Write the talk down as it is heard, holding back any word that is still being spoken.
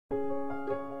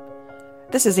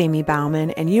This is Amy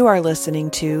Bauman, and you are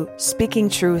listening to Speaking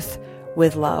Truth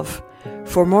with Love.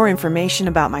 For more information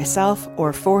about myself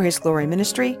or For His Glory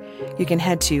Ministry, you can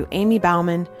head to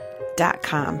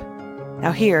amybauman.com.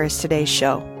 Now here is today's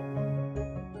show.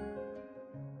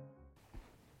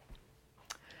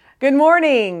 Good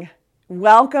morning.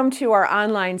 Welcome to our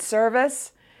online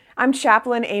service. I'm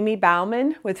Chaplain Amy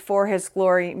Bauman with For His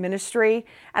Glory Ministry,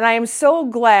 and I am so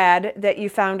glad that you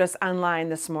found us online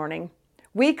this morning.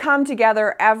 We come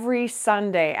together every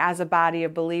Sunday as a body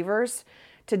of believers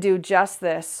to do just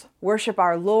this: worship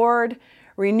our Lord,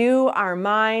 renew our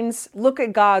minds, look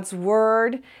at God's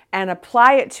Word, and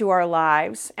apply it to our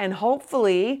lives, and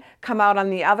hopefully come out on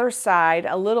the other side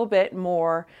a little bit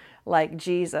more like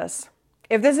Jesus.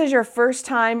 If this is your first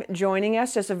time joining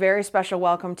us, just a very special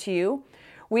welcome to you.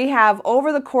 We have,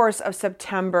 over the course of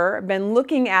September, been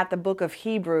looking at the book of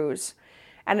Hebrews,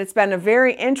 and it's been a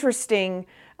very interesting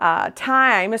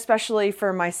time, especially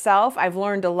for myself. I've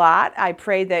learned a lot. I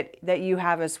pray that you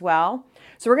have as well.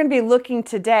 So we're going to be looking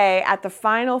today at the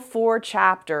final four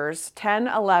chapters, 10,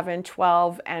 11,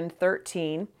 12, and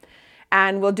 13.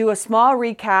 And we'll do a small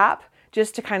recap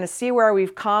just to kind of see where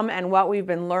we've come and what we've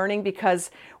been learning, because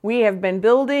we have been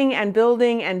building and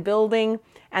building and building,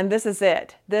 and this is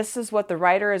it. This is what the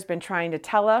writer has been trying to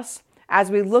tell us.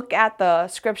 As we look at the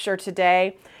scripture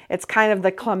today, it's kind of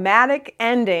the climatic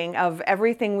ending of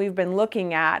everything we've been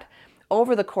looking at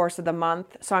over the course of the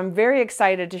month. So I'm very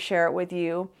excited to share it with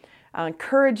you.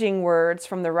 Encouraging words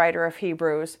from the writer of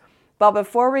Hebrews. But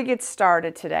before we get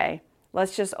started today,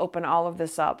 let's just open all of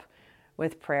this up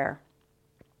with prayer.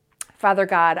 Father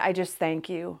God, I just thank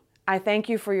you. I thank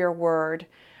you for your word.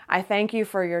 I thank you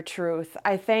for your truth.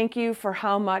 I thank you for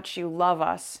how much you love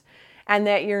us, and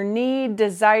that your need,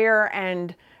 desire,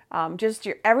 and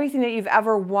everything that you've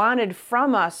ever wanted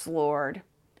from us, Lord,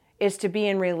 is to be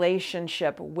in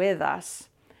relationship with us.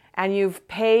 And you've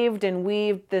paved and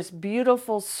weaved this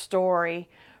beautiful story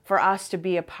for us to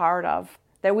be a part of,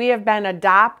 that we have been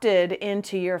adopted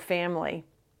into your family.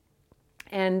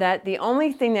 And that the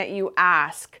only thing that you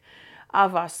ask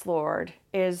of us, Lord,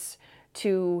 is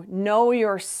to know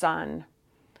your Son,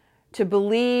 to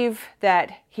believe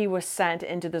that he was sent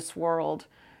into this world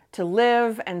to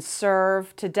live and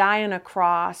serve, to die on a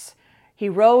cross. He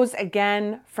rose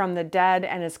again from the dead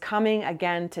and is coming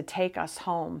again to take us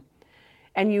home.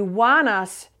 And you want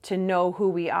us to know who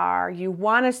we are. You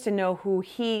want us to know who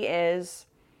he is,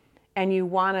 and you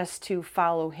want us to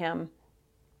follow him.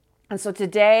 And so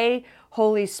today,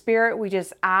 Holy Spirit, we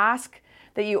just ask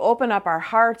that you open up our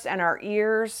hearts and our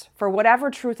ears for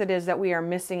whatever truth it is that we are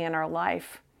missing in our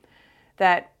life,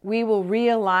 that we will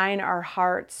realign our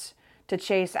hearts to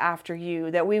chase after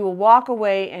you, that we will walk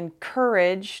away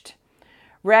encouraged,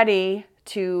 ready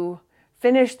to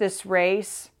finish this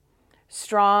race,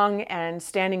 strong and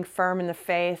standing firm in the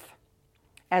faith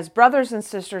as brothers and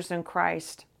sisters in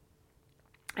Christ,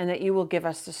 and that you will give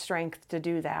us the strength to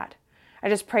do that. I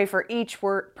just pray for each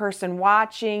person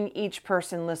watching, each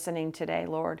person listening today,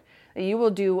 Lord, that you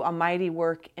will do a mighty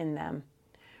work in them.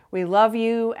 We love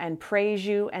you and praise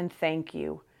you and thank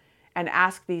you and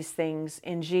ask these things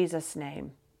in Jesus'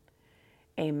 name.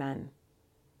 Amen.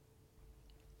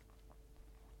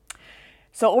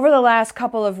 So over the last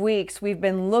couple of weeks, we've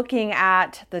been looking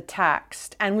at the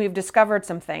text and we've discovered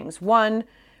some things. One,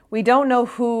 we don't know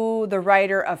who the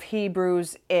writer of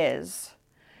Hebrews is,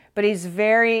 but he's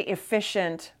very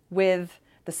efficient with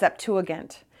the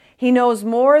Septuagint. He knows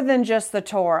more than just the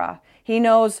Torah. He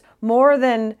knows more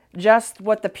than just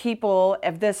what the people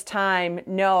of this time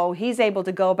know. He's able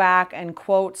to go back and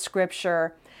quote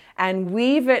scripture and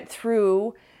weave it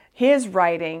through his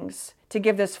writings to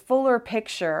give this fuller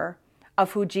picture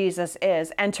of who Jesus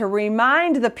is, and to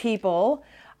remind the people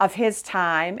of his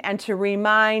time and to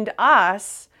remind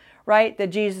us, right,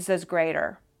 that Jesus is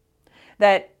greater,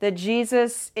 that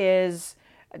Jesus is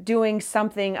doing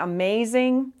something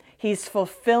amazing. He's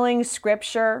fulfilling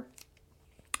scripture.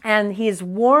 And he's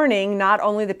warning not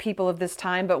only the people of this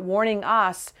time, but warning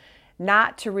us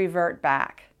not to revert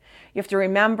back. You have to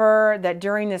remember that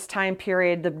during this time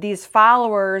period, these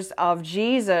followers of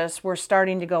Jesus were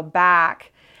starting to go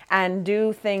back and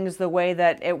do things the way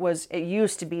that it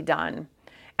used to be done.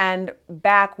 And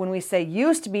back when we say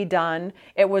used to be done,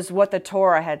 it was what the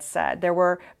Torah had said. There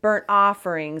were burnt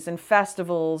offerings and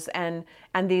festivals and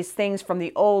these things from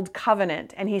the old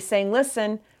covenant. And he's saying,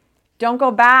 listen, don't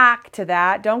go back to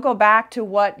that. Don't go back to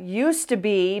what used to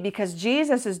be, because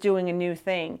Jesus is doing a new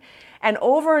thing. And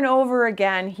over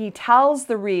again, he tells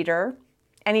the reader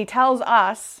and he tells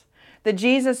us that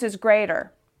Jesus is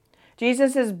greater.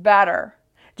 Jesus is better.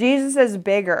 Jesus is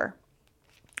bigger.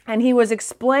 And he was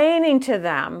explaining to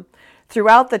them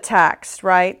throughout the text,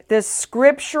 right? This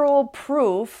scriptural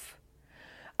proof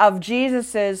of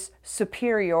Jesus's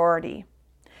superiority,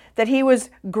 that he was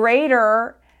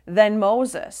greater than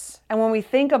Moses. And when we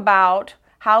think about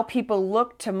how people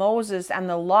looked to Moses and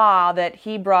the law that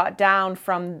he brought down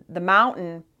from the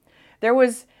mountain,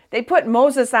 they put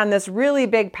Moses on this really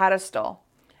big pedestal,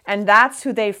 and that's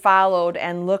who they followed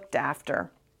and looked after.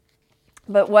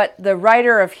 But what the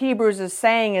writer of Hebrews is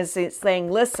saying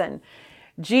listen,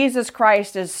 Jesus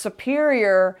Christ is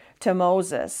superior to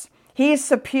Moses. He's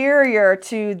superior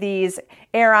to these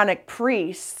Aaronic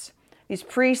priests, these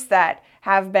priests that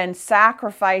have been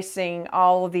sacrificing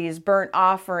all of these burnt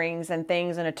offerings and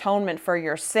things in atonement for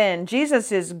your sin.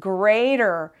 Jesus is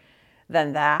greater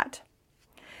than that.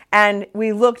 And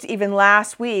we looked even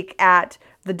last week at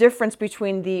the difference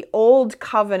between the old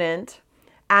covenant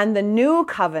and the new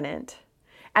covenant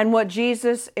and what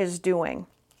Jesus is doing.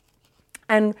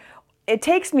 And it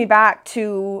takes me back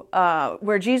to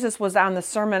where Jesus was on the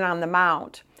Sermon on the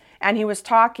Mount, and he was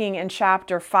talking in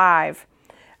chapter 5,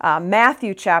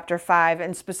 Matthew chapter 5,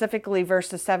 and specifically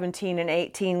verses 17 and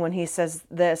 18, when he says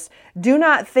this, "Do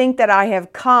not think that I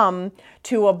have come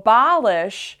to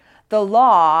abolish the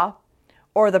law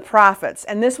or the prophets."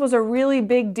 And this was a really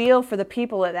big deal for the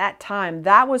people at that time.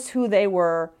 That was who they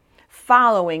were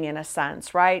following, in a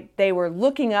sense, right? They were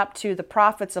looking up to the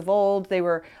prophets of old. They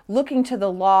were looking to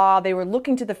the law. They were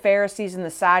looking to the Pharisees and the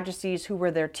Sadducees, who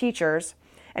were their teachers.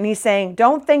 And he's saying,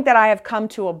 don't think that I have come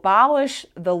to abolish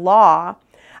the law.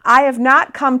 I have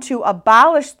not come to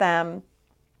abolish them,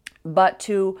 but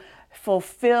to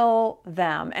fulfill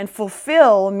them. And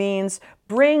fulfill means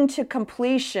bring to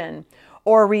completion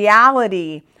or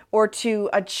reality or to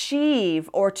achieve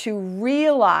or to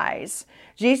realize.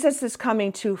 Jesus is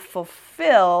coming to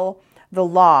fulfill the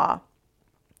law.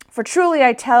 "For truly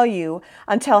I tell you,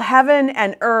 until heaven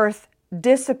and earth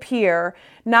disappear,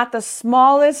 not the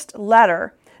smallest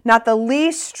letter, not the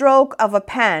least stroke of a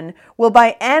pen will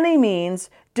by any means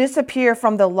disappear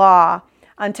from the law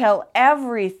until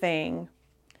everything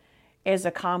is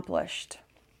accomplished."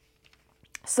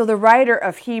 So the writer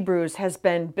of Hebrews has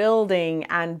been building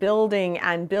and building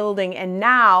and building. And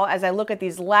now, as I look at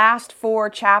these last 4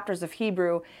 chapters of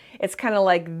Hebrew, it's kind of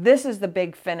like this is the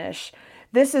big finish.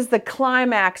 This is the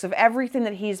climax of everything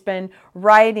that he's been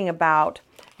writing about.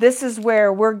 This is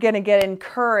where we're going to get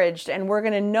encouraged and we're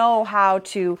going to know how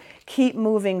to keep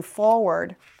moving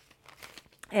forward.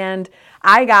 And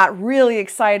I got really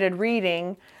excited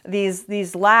reading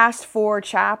these last 4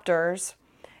 chapters,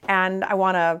 and I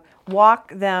want to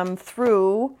walk them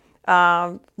through,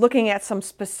 looking at some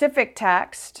specific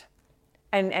text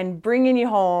and bringing you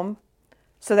home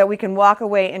so that we can walk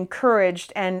away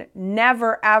encouraged and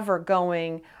never, ever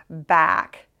going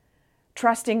back,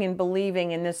 trusting and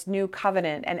believing in this new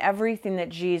covenant and everything that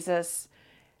Jesus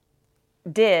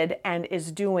did and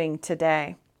is doing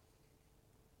today.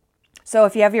 So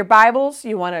if you have your Bibles,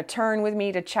 you want to turn with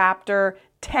me to chapter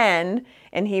 10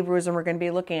 in Hebrews, and we're going to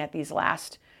be looking at these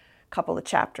last couple of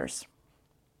chapters.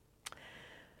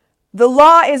 "The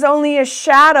law is only a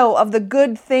shadow of the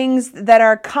good things that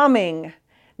are coming,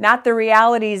 not the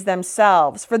realities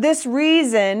themselves. For this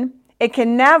reason, it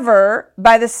can never,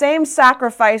 by the same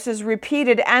sacrifices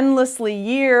repeated endlessly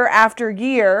year after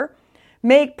year,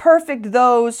 make perfect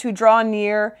those who draw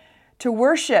near to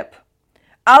worship.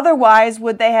 Otherwise,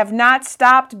 would they have not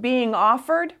stopped being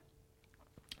offered?"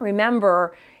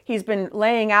 Remember, he's been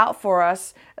laying out for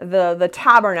us the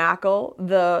tabernacle,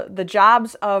 the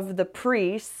jobs of the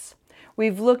priests.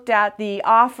 We've looked at the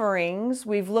offerings.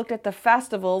 We've looked at the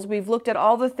festivals. We've looked at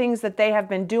all the things that they have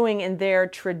been doing in their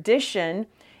tradition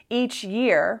each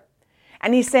year.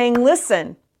 And he's saying,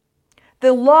 listen,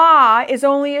 the law is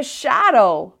only a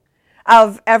shadow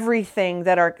of everything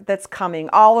that's coming,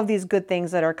 all of these good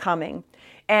things that are coming.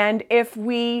 And if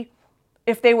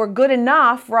they were good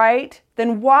enough, right,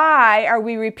 then why are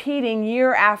we repeating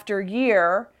year after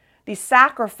year these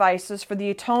sacrifices for the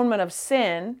atonement of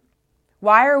sin?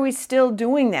 Why are we still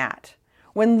doing that?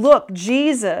 When look,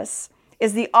 Jesus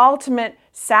is the ultimate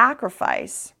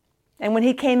sacrifice. And when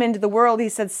he came into the world, he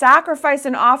said, "Sacrifice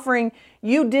and offering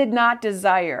you did not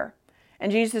desire."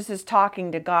 And Jesus is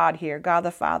talking to God here, God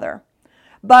the Father.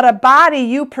 "But a body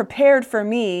you prepared for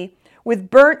me,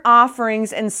 with burnt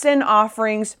offerings and sin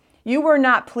offerings you were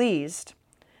not pleased.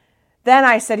 Then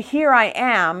I said, Here I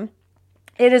am.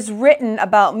 It is written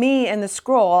about me in the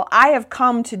scroll. I have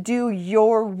come to do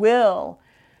your will."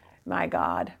 My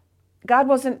God. God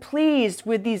wasn't pleased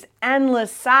with these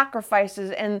endless sacrifices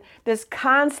and this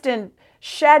constant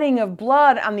shedding of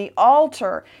blood on the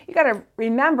altar. You got to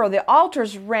remember, the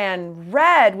altars ran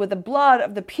red with the blood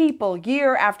of the people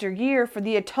year after year for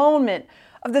the atonement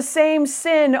of the same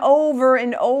sin over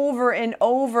and over and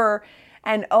over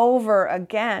and over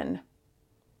again.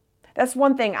 That's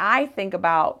one thing I think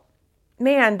about.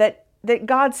 Man, that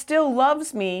God still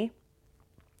loves me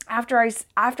after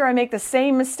I make the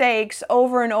same mistakes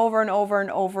over and over and over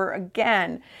and over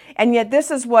again. And yet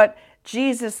this is what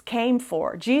Jesus came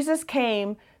for. Jesus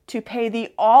came to pay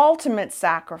the ultimate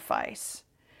sacrifice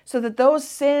so that those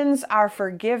sins are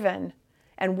forgiven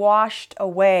and washed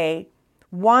away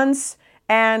once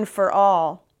and for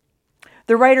all.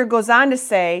 The writer goes on to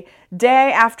say,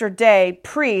 day after day,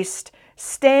 priest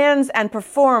stands and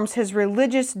performs his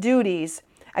religious duties.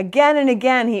 Again and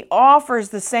again, he offers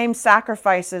the same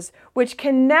sacrifices, which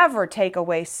can never take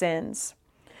away sins.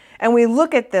 And we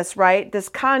look at this, right? This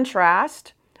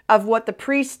contrast of what the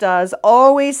priest does,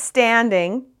 always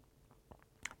standing.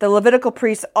 The Levitical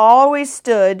priest always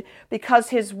stood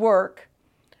because his work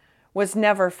was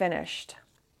never finished.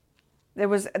 There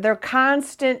was their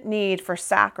constant need for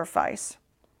sacrifice.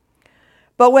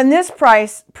 But when this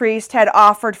priest had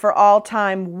offered for all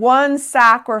time one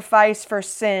sacrifice for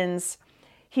sins,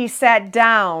 he sat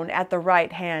down at the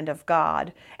right hand of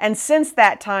God. And since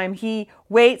that time, he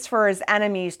waits for his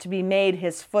enemies to be made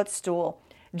his footstool.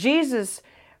 Jesus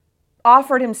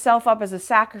offered himself up as a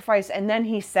sacrifice, and then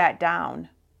he sat down.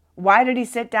 Why did he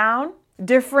sit down?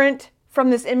 Different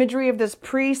from this imagery of this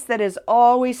priest that is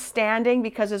always standing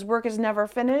because his work is never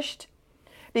finished.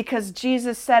 Because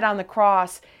Jesus said on the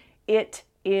cross, it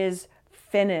is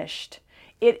finished.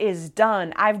 It is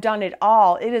done. I've done it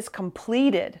all. It is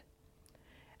completed.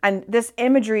 And this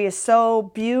imagery is so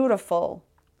beautiful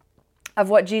of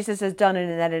what Jesus has done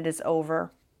and that it is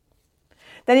over.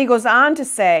 Then he goes on to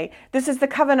say, this is the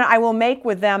covenant I will make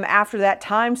with them after that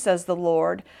time, says the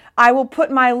Lord. I will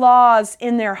put my laws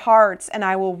in their hearts and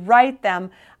I will write them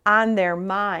on their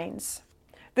minds.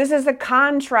 This is a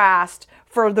contrast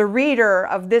for the reader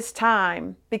of this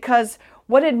time, because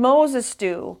what did Moses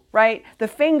do, right? The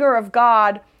finger of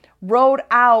God wrote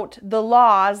out the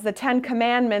laws, the 10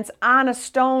 commandments, on a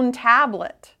stone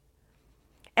tablet.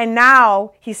 And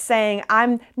now he's saying,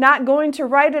 I'm not going to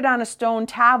write it on a stone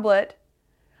tablet.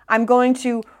 I'm going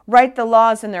to write the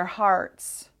laws in their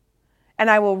hearts, and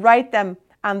I will write them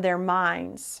on their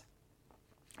minds.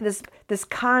 This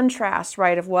contrast,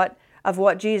 right, of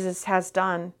what Jesus has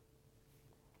done.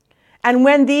 And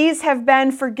when these have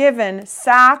been forgiven,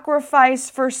 sacrifice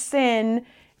for sin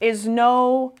is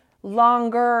no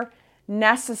longer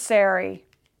necessary.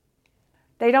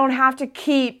 They don't have to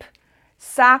keep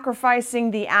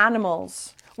sacrificing the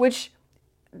animals, which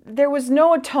there was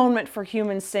no atonement for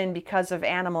human sin because of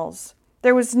animals.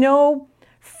 There was no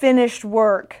finished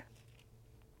work.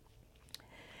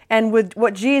 And with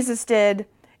what Jesus did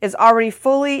is already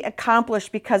fully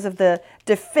accomplished because of the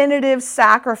definitive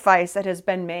sacrifice that has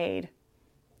been made.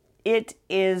 It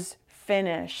is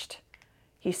finished,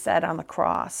 he said on the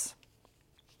cross.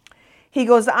 He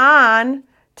goes on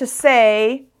to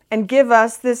say and give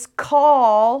us this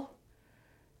call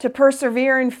to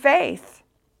persevere in faith.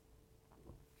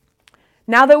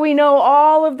 Now that we know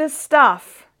all of this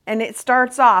stuff, and it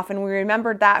starts off, and we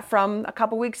remembered that from a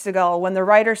couple weeks ago when the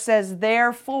writer says,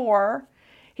 therefore,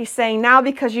 he's saying now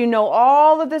because you know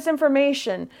all of this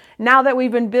information, now that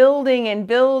we've been building and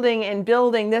building and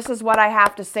building, this is what I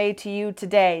have to say to you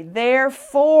today.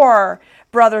 Therefore,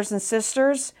 brothers and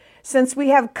sisters, since we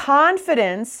have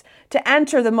confidence to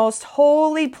enter the most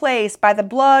holy place by the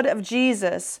blood of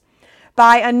Jesus,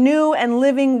 by a new and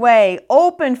living way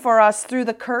opened for us through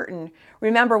the curtain.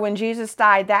 Remember, when Jesus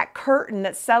died, that curtain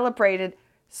that separated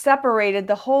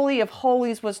the Holy of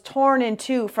Holies was torn in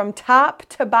two from top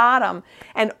to bottom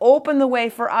and opened the way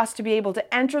for us to be able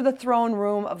to enter the throne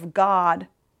room of God.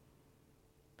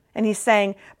 And he's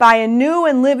saying, by a new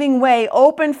and living way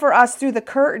opened for us through the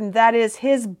curtain, that is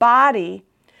his body.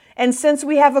 And since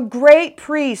we have a great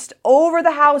priest over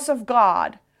the house of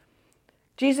God,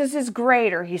 Jesus is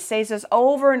greater. He says this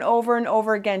over and over and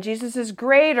over again. Jesus is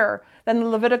greater than the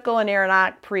Levitical and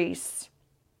Aaronic priests.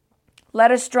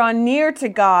 Let us draw near to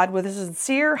God with a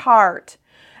sincere heart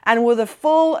and with a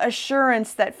full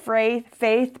assurance that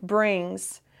faith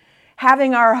brings,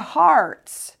 having our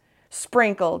hearts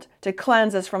sprinkled to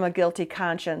cleanse us from a guilty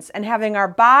conscience and having our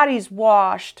bodies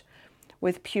washed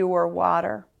with pure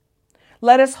water.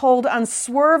 Let us hold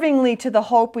unswervingly to the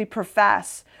hope we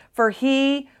profess, for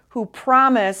he who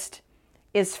promised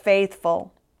is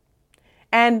faithful.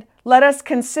 And let us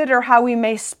consider how we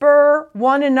may spur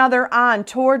one another on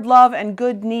toward love and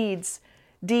good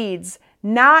deeds,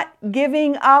 not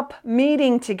giving up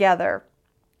meeting together,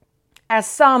 as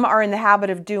some are in the habit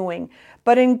of doing,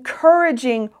 but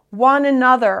encouraging one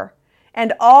another,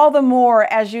 and all the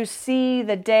more as you see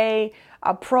the day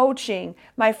approaching.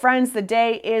 My friends, the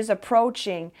day is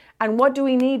approaching. And what do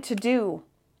we need to do?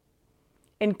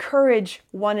 Encourage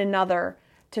one another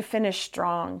to finish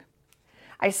strong.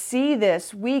 I see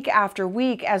this week after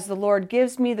week as the Lord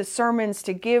gives me the sermons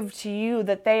to give to you,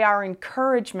 that they are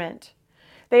encouragement.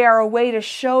 They are a way to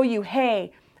show you,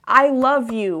 hey, I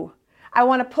love you. I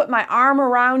want to put my arm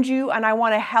around you, and I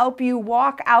want to help you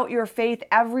walk out your faith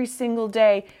every single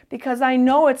day, because I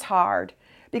know it's hard,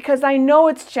 because I know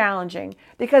it's challenging,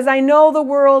 because I know the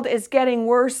world is getting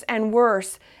worse and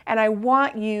worse, and I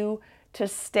want you to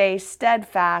stay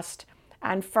steadfast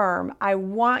and firm. I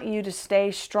want you to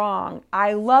stay strong.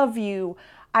 I love you.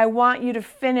 I want you to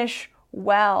finish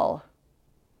well.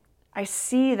 I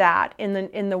see that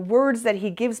in the words that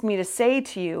he gives me to say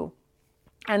to you,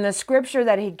 and the scripture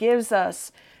that he gives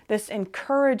us, this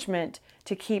encouragement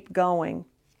to keep going.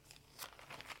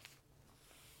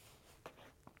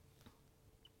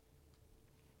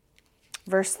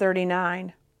 Verse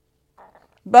 39.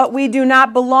 But we do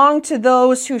not belong to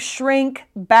those who shrink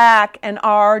back and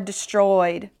are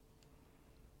destroyed,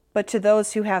 but to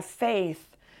those who have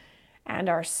faith and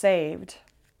are saved.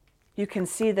 You can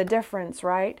see the difference,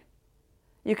 right?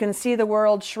 You can see the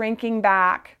world shrinking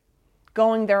back,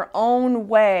 going their own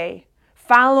way,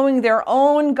 following their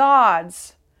own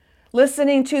gods,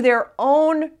 listening to their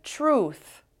own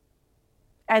truth.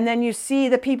 And then you see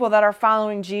the people that are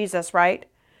following Jesus, right?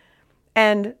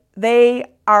 And they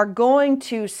are going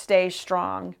to stay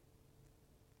strong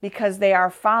because they are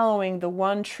following the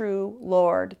one true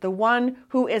Lord, the one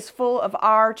who is full of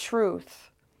our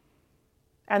truth,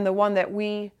 and the one that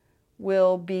we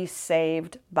will be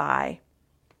saved by.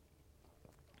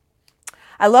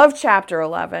 I love chapter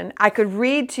 11. I could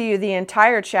read to you the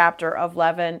entire chapter of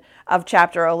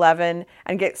chapter 11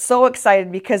 and get so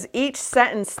excited because each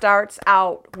sentence starts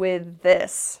out with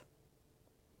this.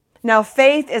 Now,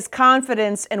 faith is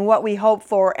confidence in what we hope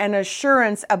for and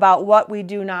assurance about what we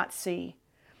do not see.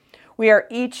 We are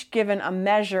each given a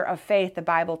measure of faith, the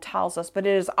Bible tells us, but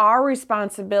it is our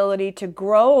responsibility to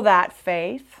grow that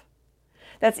faith.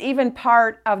 That's even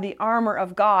part of the armor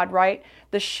of God, right?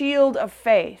 The shield of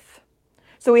faith.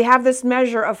 So we have this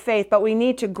measure of faith, but we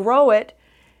need to grow it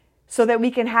so that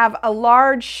we can have a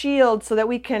large shield, so that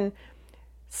we can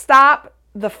stop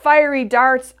the fiery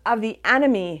darts of the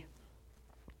enemy.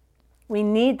 We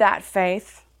need that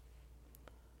faith.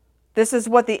 This is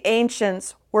what the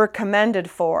ancients were commended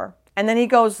for. And then he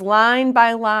goes line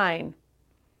by line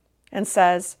and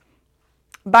says,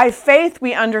 by faith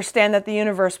we understand that the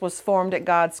universe was formed at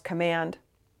God's command.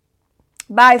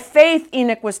 By faith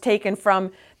Enoch was taken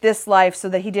from this life so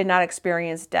that he did not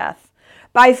experience death.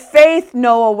 By faith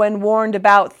Noah, when warned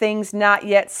about things not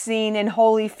yet seen, in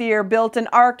holy fear built an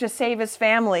ark to save his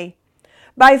family.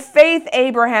 By faith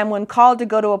Abraham, when called to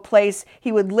go to a place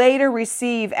he would later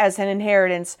receive as an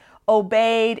inheritance,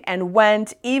 obeyed and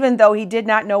went, even though he did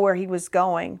not know where he was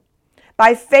going.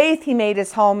 By faith he made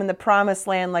his home in the promised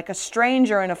land like a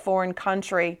stranger in a foreign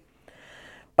country.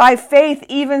 By faith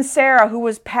even Sarah, who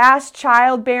was past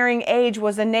childbearing age,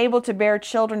 was enabled to bear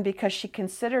children because she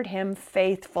considered him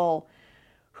faithful,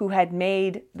 who had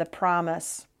made the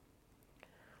promise.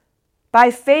 By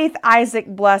faith Isaac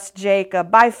blessed Jacob.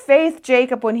 By faith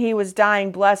Jacob, when he was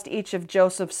dying, blessed each of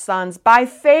Joseph's sons. By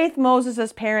faith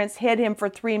Moses' parents hid him for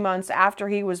 3 months after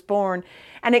he was born.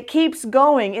 And it keeps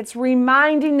going. It's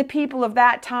reminding the people of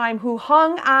that time who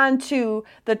hung on to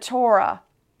the Torah,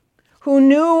 who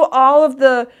knew all of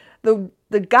the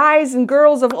guys and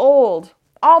girls of old,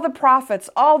 all the prophets,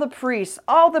 all the priests,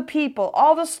 all the people,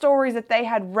 all the stories that they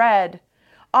had read,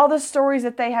 all the stories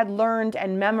that they had learned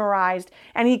and memorized.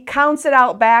 And he counts it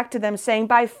out back to them saying,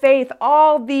 by faith,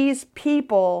 all these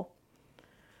people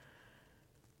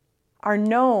are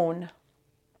known.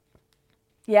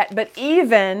 But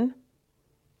even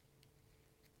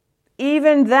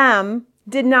them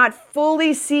did not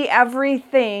fully see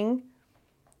everything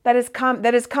that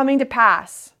is coming to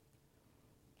pass.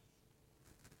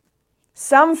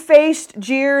 Some faced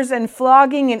jeers and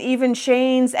flogging and even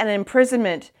chains and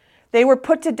imprisonment. They were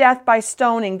put to death by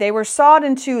stoning. They were sawed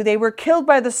in two. They were killed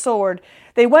by the sword.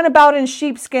 They went about in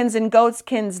sheepskins and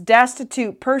goatskins,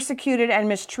 destitute, persecuted, and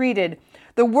mistreated.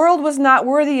 The world was not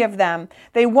worthy of them.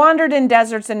 They wandered in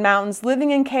deserts and mountains,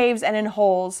 living in caves and in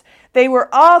holes. They were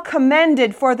all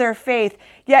commended for their faith,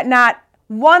 yet not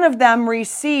one of them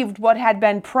received what had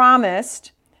been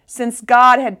promised, since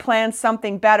God had planned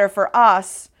something better for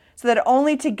us, so that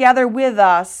only together with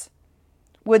us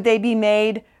would they be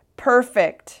made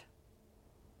perfect.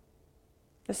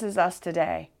 This is us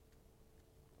today.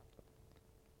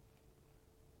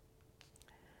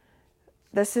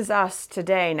 This is us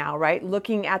today now, right?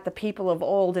 Looking at the people of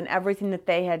old and everything that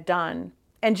they had done.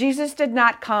 And Jesus did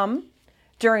not come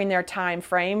during their time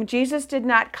frame. Jesus did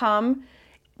not come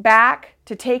back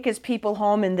to take his people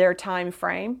home in their time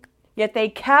frame. Yet they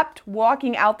kept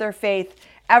walking out their faith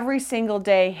every single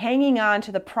day, hanging on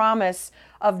to the promise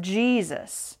of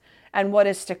Jesus and what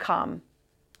is to come.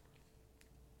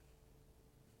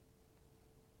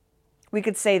 We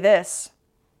could say this: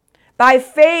 by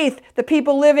faith, the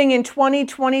people living in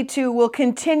 2022 will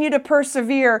continue to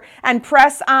persevere and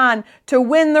press on to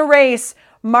win the race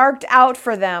marked out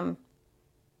for them.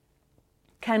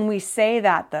 Can we say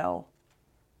that, though?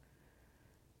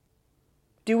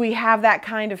 Do we have that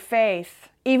kind of faith,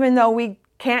 even though we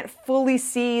can't fully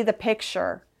see the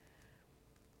picture?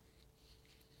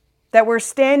 That we're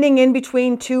standing in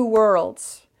between two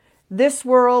worlds, this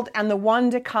world and the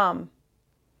one to come.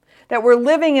 That we're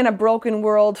living in a broken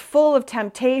world full of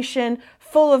temptation,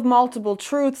 full of multiple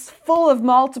truths, full of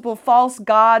multiple false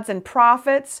gods and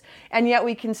prophets, and yet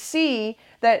we can see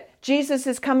that Jesus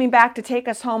is coming back to take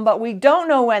us home, but we don't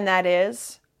know when that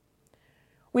is.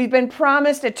 We've been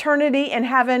promised eternity in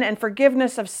heaven and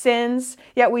forgiveness of sins,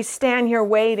 yet we stand here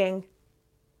waiting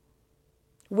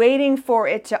for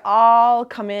it to all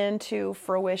come into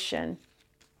fruition.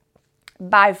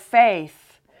 By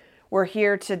faith, we're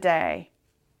here today.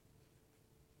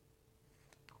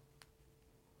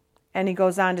 And he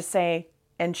goes on to say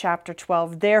in chapter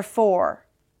 12, therefore,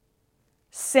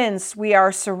 since we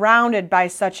are surrounded by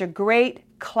such a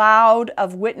great cloud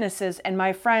of witnesses, and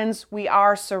my friends, we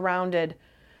are surrounded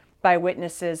by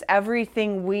witnesses.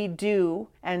 Everything we do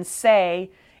and say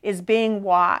is being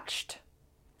watched.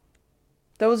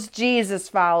 Those Jesus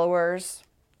followers,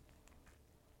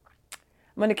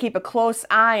 I'm going to keep a close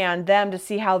eye on them to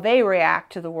see how they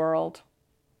react to the world,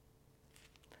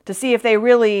 to see if they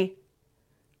really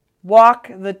walk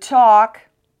the talk.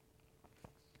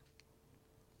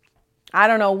 I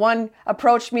don't know, one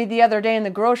approached me the other day in the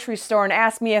grocery store and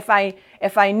asked me if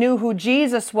I knew who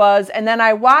Jesus was, and then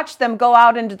I watched them go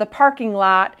out into the parking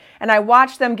lot and I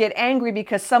watched them get angry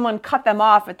because someone cut them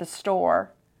off at the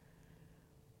store.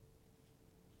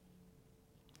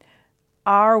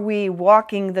 Are we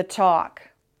walking the talk?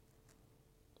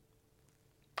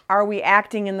 Are we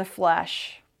acting in the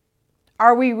flesh?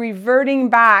 Are we reverting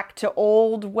back to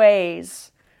old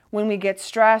ways when we get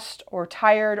stressed or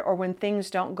tired or when things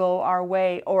don't go our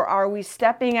way? Or are we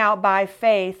stepping out by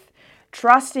faith,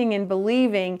 trusting and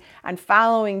believing and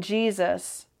following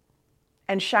Jesus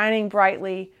and shining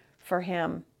brightly for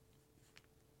him?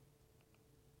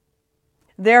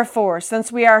 Therefore,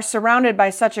 since we are surrounded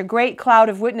by such a great cloud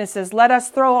of witnesses, let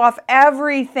us throw off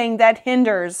everything that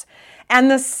hinders and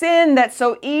the sin that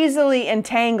so easily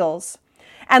entangles.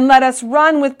 And let us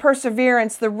run with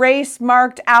perseverance the race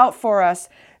marked out for us,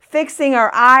 fixing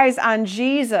our eyes on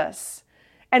Jesus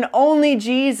and only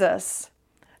Jesus,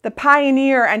 the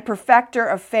pioneer and perfecter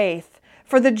of faith.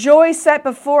 For the joy set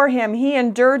before him, he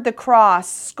endured the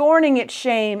cross, scorning its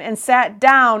shame, and sat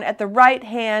down at the right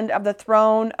hand of the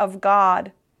throne of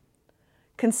God.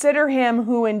 Consider him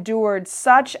who endured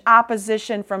such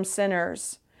opposition from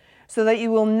sinners, so that you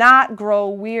will not grow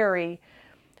weary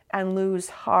and lose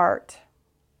heart.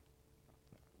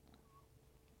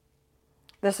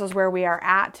 This is where we are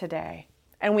at today.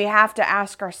 And we have to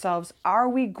ask ourselves, are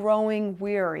we growing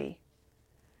weary?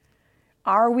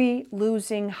 Are we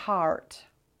losing heart?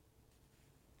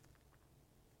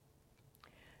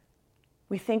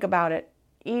 We think about it.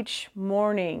 Each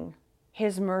morning,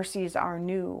 his mercies are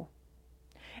new.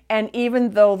 And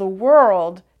even though the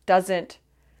world doesn't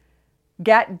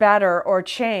get better or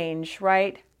change,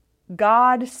 right?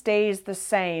 God stays the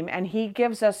same, and he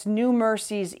gives us new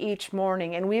mercies each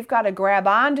morning, and we've got to grab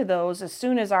onto those as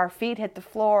soon as our feet hit the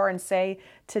floor and say,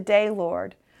 today,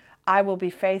 Lord, I will be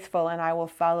faithful and I will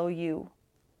follow you.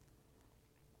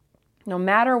 No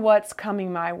matter what's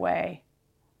coming my way,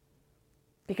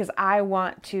 because I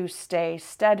want to stay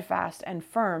steadfast and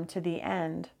firm to the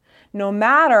end, no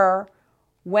matter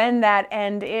when that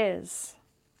end is.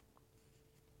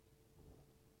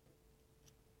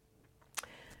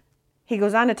 He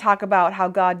goes on to talk about how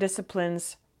God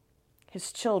disciplines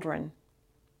his children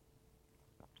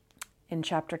in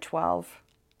chapter 12.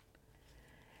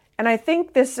 And I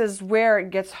think this is where it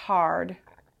gets hard,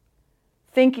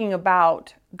 thinking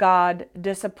about God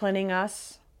disciplining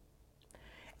us.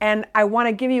 And I want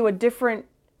to give you a different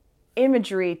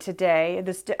imagery today,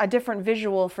 a different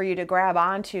visual for you to grab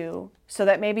onto, so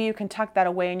that maybe you can tuck that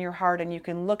away in your heart and you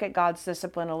can look at God's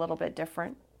discipline a little bit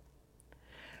different.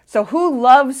 So who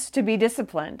loves to be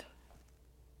disciplined?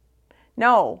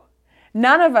 No,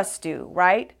 none of us do,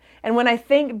 right? And when I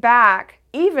think back,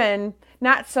 even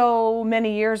not so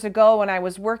many years ago when I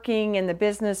was working in the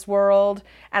business world,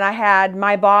 and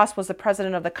my boss was the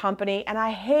president of the company, and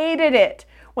I hated it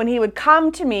when he would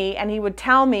come to me and he would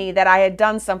tell me that I had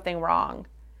done something wrong.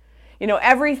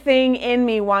 Everything in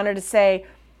me wanted to say,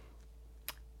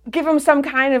 give him some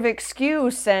kind of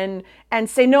excuse and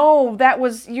say, no,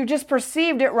 you just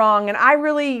perceived it wrong.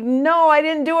 And no, I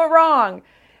didn't do it wrong.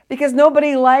 Because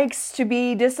nobody likes to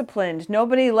be disciplined.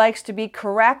 Nobody likes to be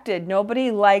corrected. Nobody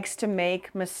likes to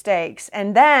make mistakes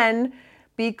and then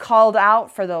be called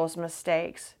out for those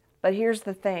mistakes. But here's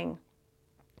the thing.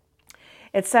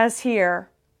 It says here,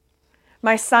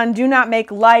 my son, do not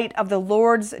make light of the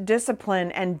Lord's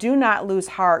discipline and do not lose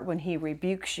heart when he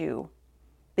rebukes you.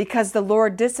 Because the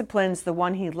Lord disciplines the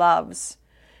one he loves,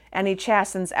 and he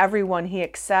chastens everyone he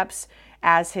accepts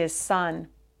as his son.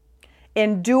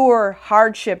 Endure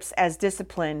hardships as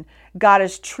discipline. God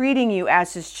is treating you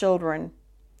as his children.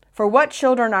 For what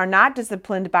children are not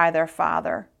disciplined by their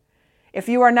father? If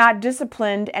you are not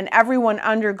disciplined and everyone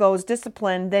undergoes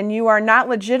discipline, then you are not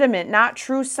legitimate, not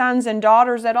true sons and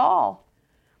daughters at all.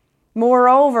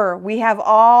 Moreover, we have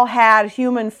all had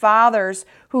human fathers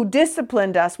who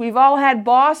disciplined us. We've all had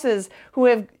bosses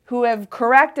who have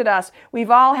corrected us.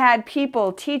 We've all had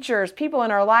teachers, people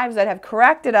in our lives that have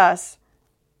corrected us.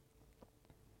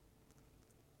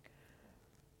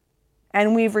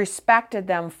 And we've respected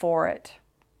them for it.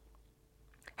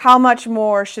 How much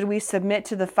more should we submit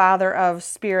to the Father of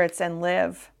spirits and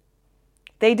live?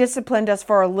 They disciplined us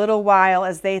for a little while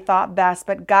as they thought best,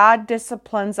 but God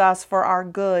disciplines us for our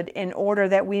good in order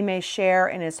that we may share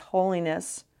in his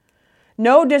holiness.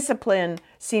 No discipline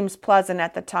seems pleasant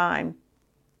at the time,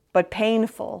 but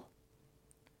painful.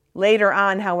 Later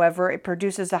on, however, it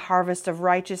produces a harvest of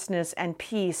righteousness and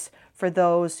peace for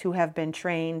those who have been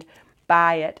trained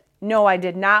by it. No, I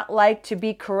did not like to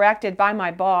be corrected by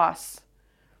my boss.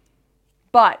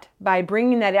 But by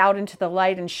bringing that out into the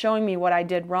light and showing me what I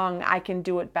did wrong, I can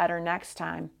do it better next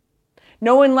time.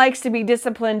 No one likes to be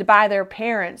disciplined by their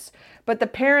parents, but the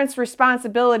parent's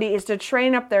responsibility is to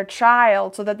train up their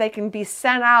child so that they can be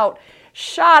sent out,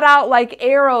 shot out like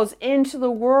arrows into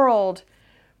the world,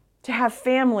 to have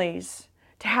families,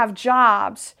 to have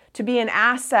jobs, to be an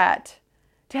asset,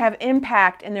 to have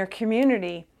impact in their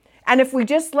community. And if we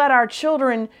just let our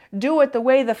children do it the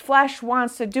way the flesh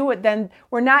wants to do it, then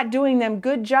we're not doing them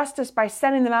good justice by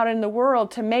sending them out in the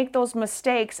world to make those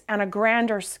mistakes on a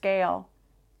grander scale.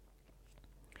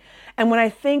 And when I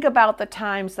think about the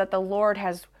times that the Lord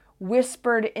has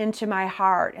whispered into my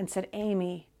heart and said,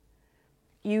 Amy,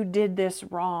 you did this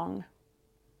wrong.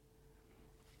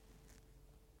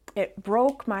 It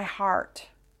broke my heart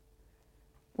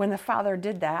when the Father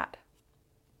did that.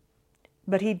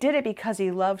 But he did it because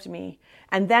he loved me.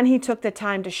 And then he took the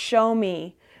time to show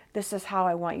me, this is how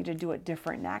I want you to do it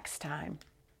different next time.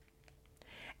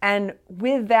 And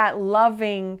with that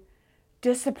loving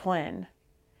discipline,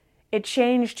 it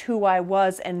changed who I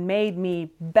was and made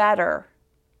me better.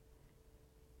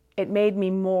 It made me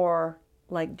more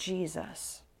like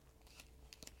Jesus.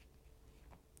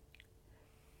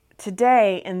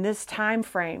 Today, in this time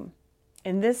frame,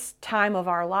 in this time of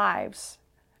our lives,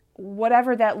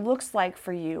 whatever that looks like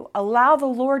for you, allow the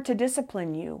Lord to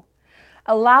discipline you.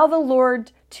 Allow the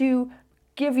Lord to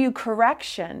give you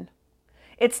correction.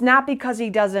 It's not because he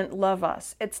doesn't love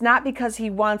us. It's not because he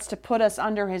wants to put us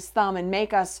under his thumb and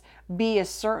make us be a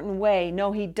certain way.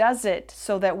 No, he does it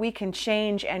so that we can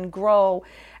change and grow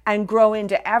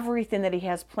into everything that he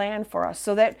has planned for us,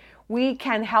 so that we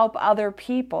can help other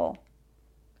people,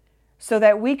 so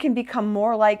that we can become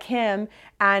more like him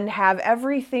and have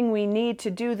everything we need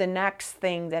to do the next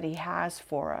thing that he has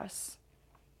for us.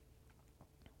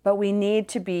 But we need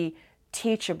to be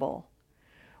teachable.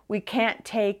 We can't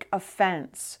take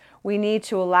offense. We need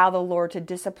to allow the Lord to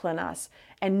discipline us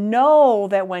and know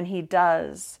that when he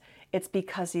does, it's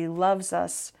because he loves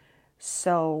us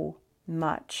so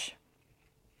much.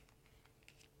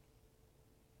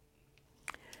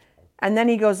 And then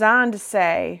he goes on to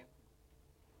say,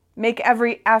 make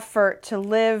every effort to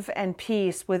live in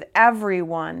peace with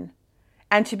everyone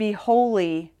and to be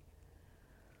holy.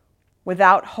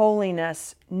 Without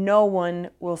holiness, no one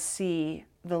will see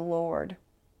the Lord.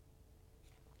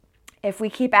 If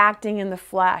we keep acting in the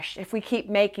flesh, if we keep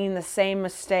making the same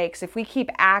mistakes, if we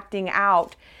keep acting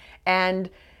out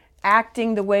and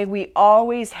acting the way we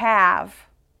always have,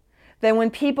 then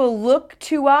when people look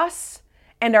to us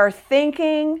and are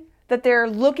thinking that they're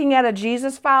looking at a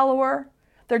Jesus follower,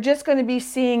 they're just going to be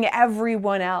seeing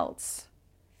everyone else.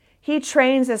 He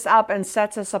trains us up and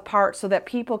sets us apart so that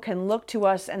people can look to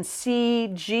us and see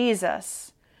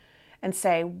Jesus and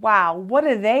say, wow, what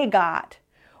do they got?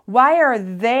 Why are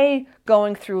they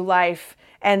going through life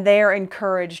and they are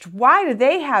encouraged? Why do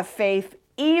they have faith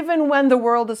even when the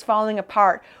world is falling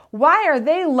apart? Why are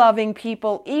they loving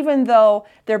people even though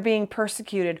they're being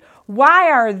persecuted? Why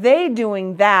are they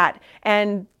doing that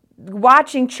and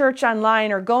watching church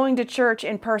online or going to church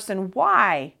in person?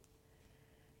 Why?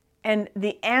 And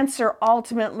the answer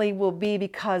ultimately will be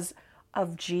because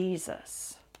of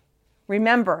Jesus.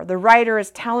 Remember, the writer is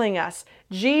telling us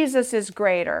Jesus is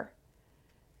greater.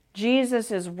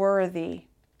 Jesus is worthy.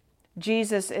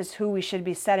 Jesus is who we should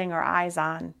be setting our eyes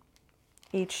on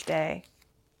each day.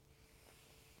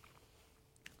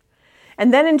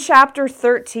 And then in chapter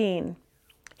 13,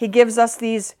 he gives us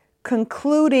these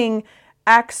concluding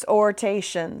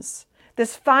exhortations,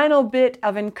 this final bit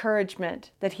of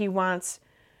encouragement that he wants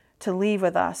to leave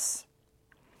with us.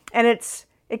 And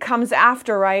it comes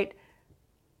after, right?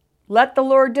 Let the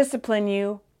Lord discipline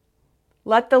you.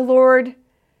 Let the Lord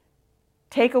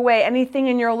take away anything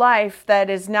in your life that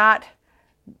is not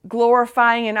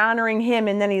glorifying and honoring him.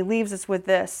 And then he leaves us with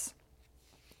this.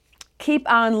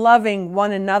 Keep on loving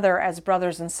one another as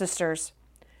brothers and sisters.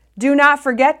 Do not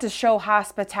forget to show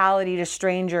hospitality to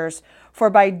strangers, for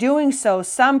by doing so,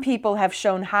 some people have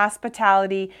shown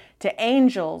hospitality to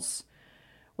angels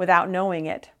without knowing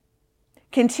it.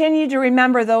 Continue to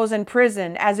remember those in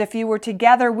prison as if you were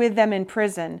together with them in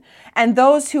prison, and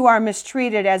those who are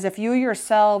mistreated as if you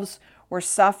yourselves were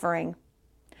suffering.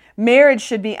 Marriage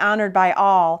should be honored by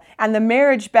all, and the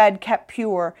marriage bed kept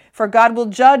pure, for God will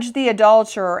judge the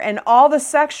adulterer and all the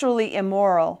sexually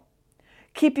immoral.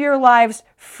 Keep your lives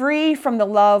free from the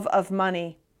love of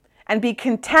money, and be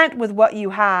content with what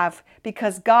you have,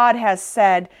 because God has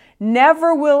said,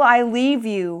 "Never will I leave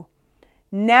you,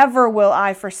 never will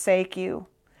I forsake you."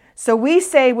 So we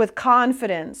say with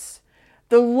confidence,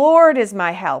 "The Lord is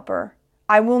my helper.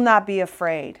 I will not be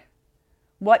afraid.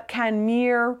 What can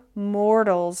mere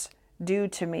mortals do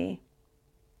to me?"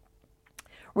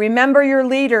 Remember your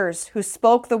leaders who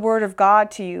spoke the word of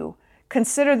God to you.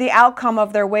 Consider the outcome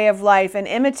of their way of life and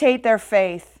imitate their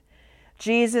faith.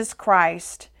 Jesus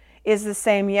Christ is the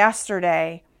same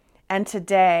yesterday and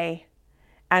today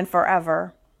and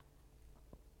forever.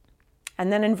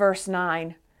 And then in verse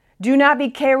 9, do not be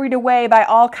carried away by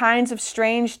all kinds of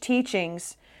strange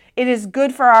teachings. It is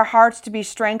good for our hearts to be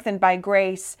strengthened by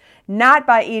grace, not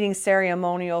by eating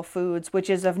ceremonial foods, which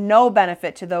is of no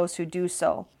benefit to those who do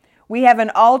so. We have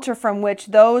an altar from which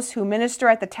those who minister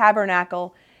at the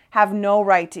tabernacle have no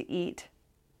right to eat.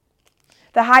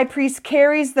 The high priest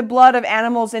carries the blood of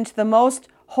animals into the most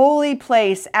holy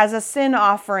place as a sin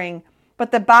offering,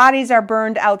 but the bodies are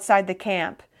burned outside the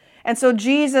camp. And so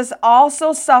Jesus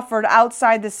also suffered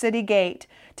outside the city gate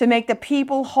to make the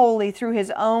people holy through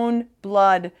his own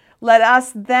blood. Let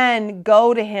us then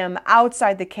go to him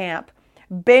outside the camp,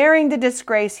 bearing the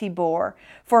disgrace he bore.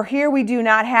 For here we do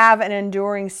not have an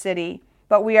enduring city,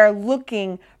 but we are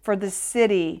looking for the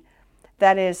city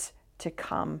that is to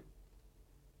come.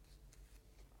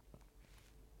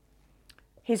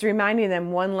 He's reminding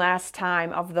them one last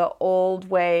time of the old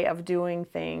way of doing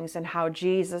things and how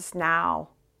Jesus now,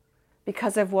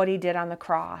 because of what he did on the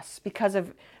cross, because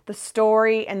of the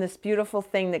story and this beautiful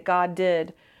thing that God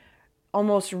did,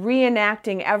 almost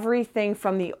reenacting everything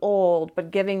from the old,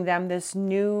 but giving them this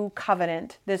new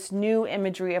covenant, this new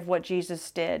imagery of what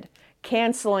Jesus did,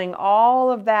 canceling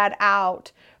all of that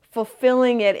out,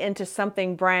 fulfilling it into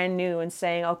something brand new and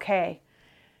saying, okay,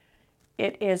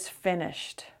 it is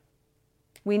finished.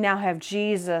 We now have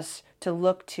Jesus to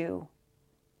look to.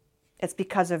 It's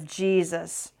because of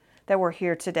Jesus that we're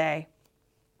here today.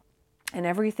 And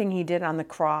everything he did on the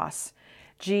cross,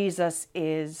 Jesus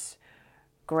is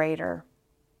greater.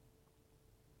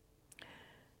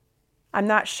 I'm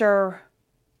not sure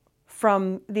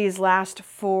from these last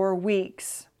 4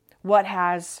 weeks what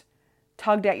has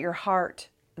tugged at your heart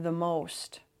the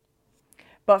most.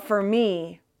 But for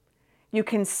me, you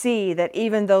can see that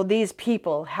even though these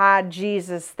people had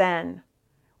Jesus then,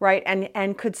 right,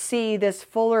 and could see this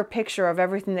fuller picture of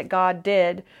everything that God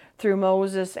did through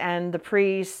Moses and the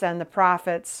priests and the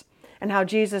prophets, and how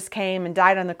Jesus came and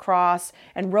died on the cross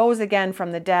and rose again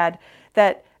from the dead,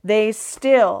 that they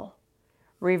still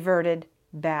reverted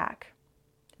back.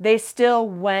 They still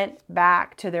went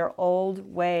back to their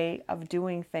old way of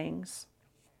doing things.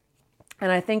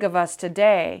 And I think of us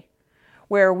today,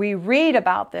 where we read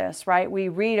about this, right? We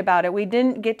read about it. We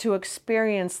didn't get to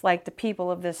experience like the people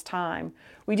of this time.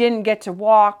 We didn't get to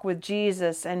walk with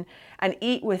Jesus and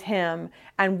eat with him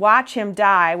and watch him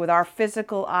die with our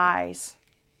physical eyes.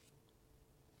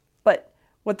 But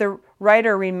what the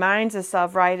writer reminds us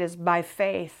of, right, is by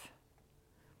faith.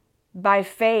 By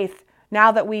faith,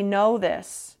 now that we know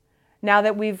this, Now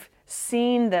that we've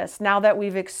seen this, now that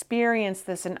we've experienced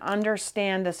this and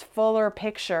understand this fuller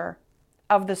picture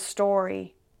of the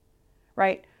story,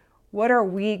 right? What are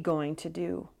we going to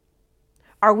do?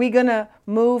 Are we going to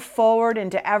move forward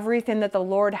into everything that the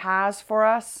Lord has for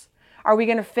us? Are we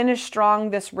going to finish strong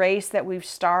this race that we've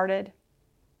started?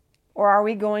 Or are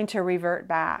we going to revert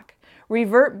back?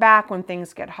 Revert back when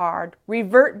things get hard.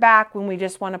 Revert back when we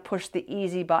just want to push the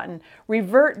easy button.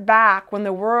 Revert back when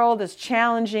the world is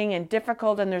challenging and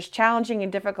difficult, and there's challenging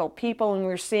and difficult people, and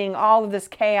we're seeing all of this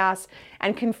chaos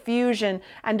and confusion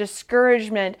and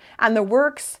discouragement and the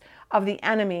works of the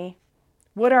enemy.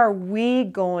 What are we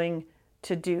going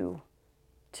to do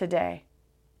today?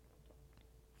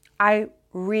 I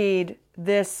read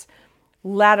this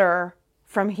letter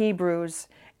from Hebrews,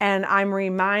 and I'm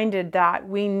reminded that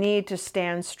we need to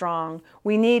stand strong.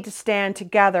 We need to stand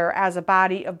together as a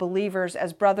body of believers,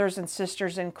 as brothers and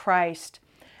sisters in Christ.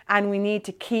 And we need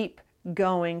to keep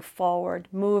going forward,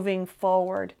 moving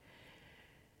forward,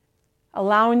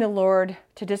 allowing the Lord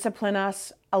to discipline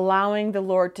us, allowing the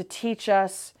Lord to teach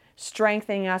us,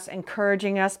 strengthening us,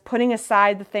 encouraging us, putting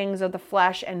aside the things of the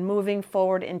flesh and moving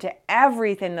forward into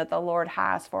everything that the Lord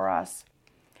has for us.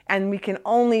 And we can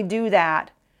only do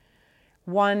that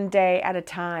one day at a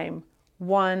time,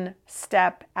 one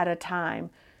step at a time,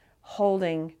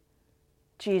 holding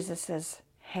Jesus's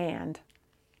hand.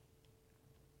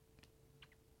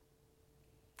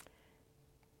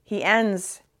 He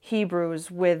ends Hebrews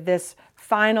with this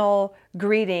final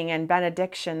greeting and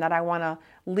benediction that I want to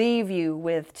leave you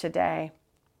with today.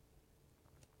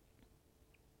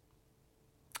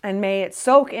 And may it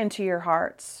soak into your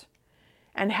hearts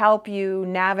and help you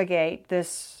navigate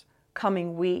this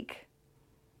coming week.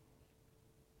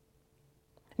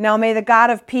 Now may the God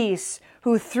of peace,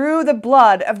 who through the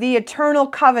blood of the eternal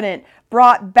covenant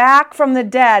brought back from the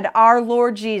dead our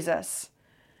Lord Jesus,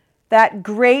 that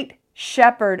great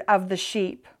shepherd of the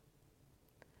sheep,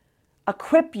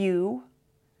 equip you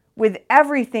with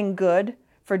everything good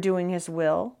for doing his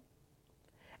will,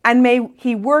 and may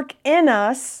he work in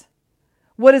us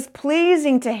what is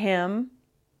pleasing to him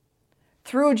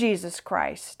through Jesus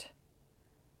Christ,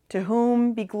 to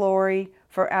whom be glory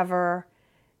forever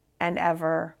and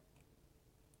ever.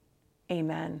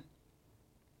 Amen.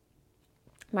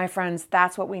 My friends,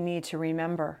 that's what we need to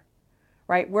remember,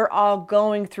 right? We're all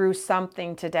going through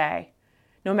something today.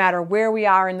 No matter where we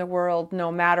are in the world,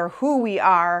 no matter who we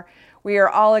are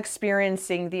all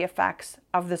experiencing the effects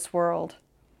of this world.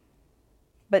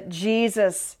 But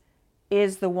Jesus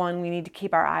is the one we need to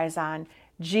keep our eyes on.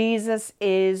 Jesus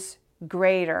is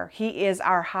greater. He is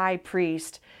our high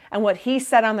priest. And what he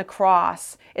said on the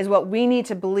cross is what we need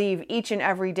to believe each and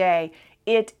every day.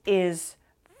 It is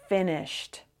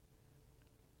finished.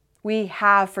 We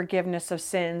have forgiveness of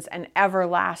sins and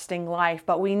everlasting life,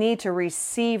 but we need to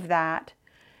receive that.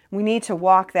 We need to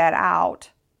walk that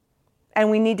out. And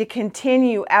we need to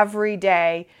continue every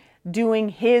day doing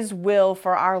his will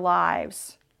for our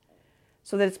lives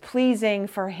so that it's pleasing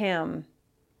for him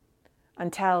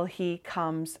until he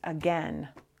comes again.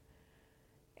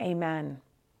 Amen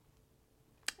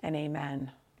and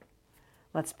amen.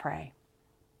 Let's pray.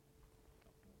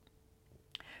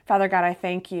 Father God, I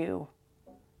thank you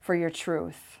for your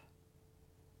truth.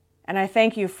 And I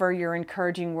thank you for your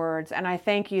encouraging words. And I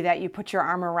thank you that you put your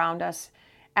arm around us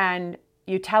and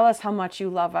you tell us how much you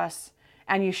love us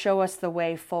and you show us the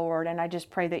way forward. And I just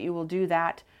pray that you will do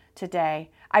that today.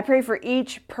 I pray for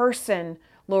each person,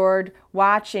 Lord,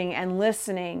 watching and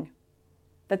listening,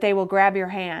 that they will grab your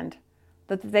hand,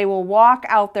 that they will walk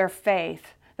out their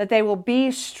faith, that they will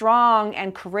be strong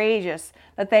and courageous,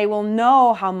 that they will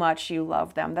know how much you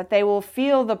love them, that they will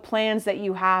feel the plans that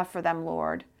you have for them,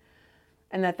 Lord,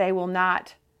 and that they will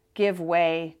not give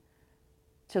way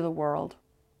to the world.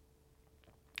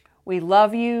 We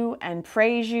love you and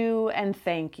praise you and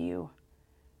thank you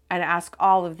and ask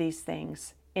all of these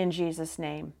things in Jesus'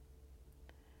 name.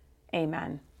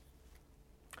 Amen.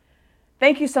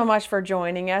 Thank you so much for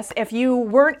joining us. If you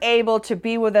weren't able to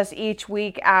be with us each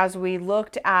week as we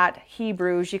looked at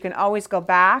Hebrews, you can always go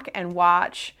back and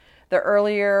watch the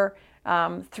earlier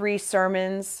 3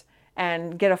 sermons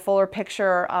and get a fuller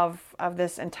picture of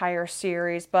this entire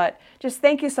series. But just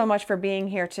thank you so much for being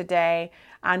here today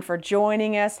and for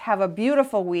joining us. Have a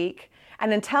beautiful week.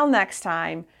 And until next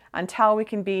time, until we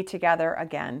can be together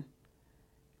again,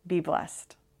 be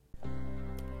blessed.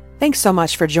 Thanks so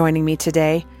much for joining me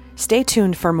today. Stay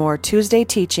tuned for more Tuesday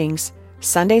teachings,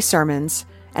 Sunday sermons,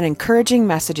 and encouraging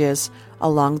messages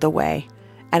along the way.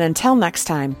 And until next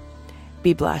time,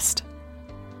 be blessed.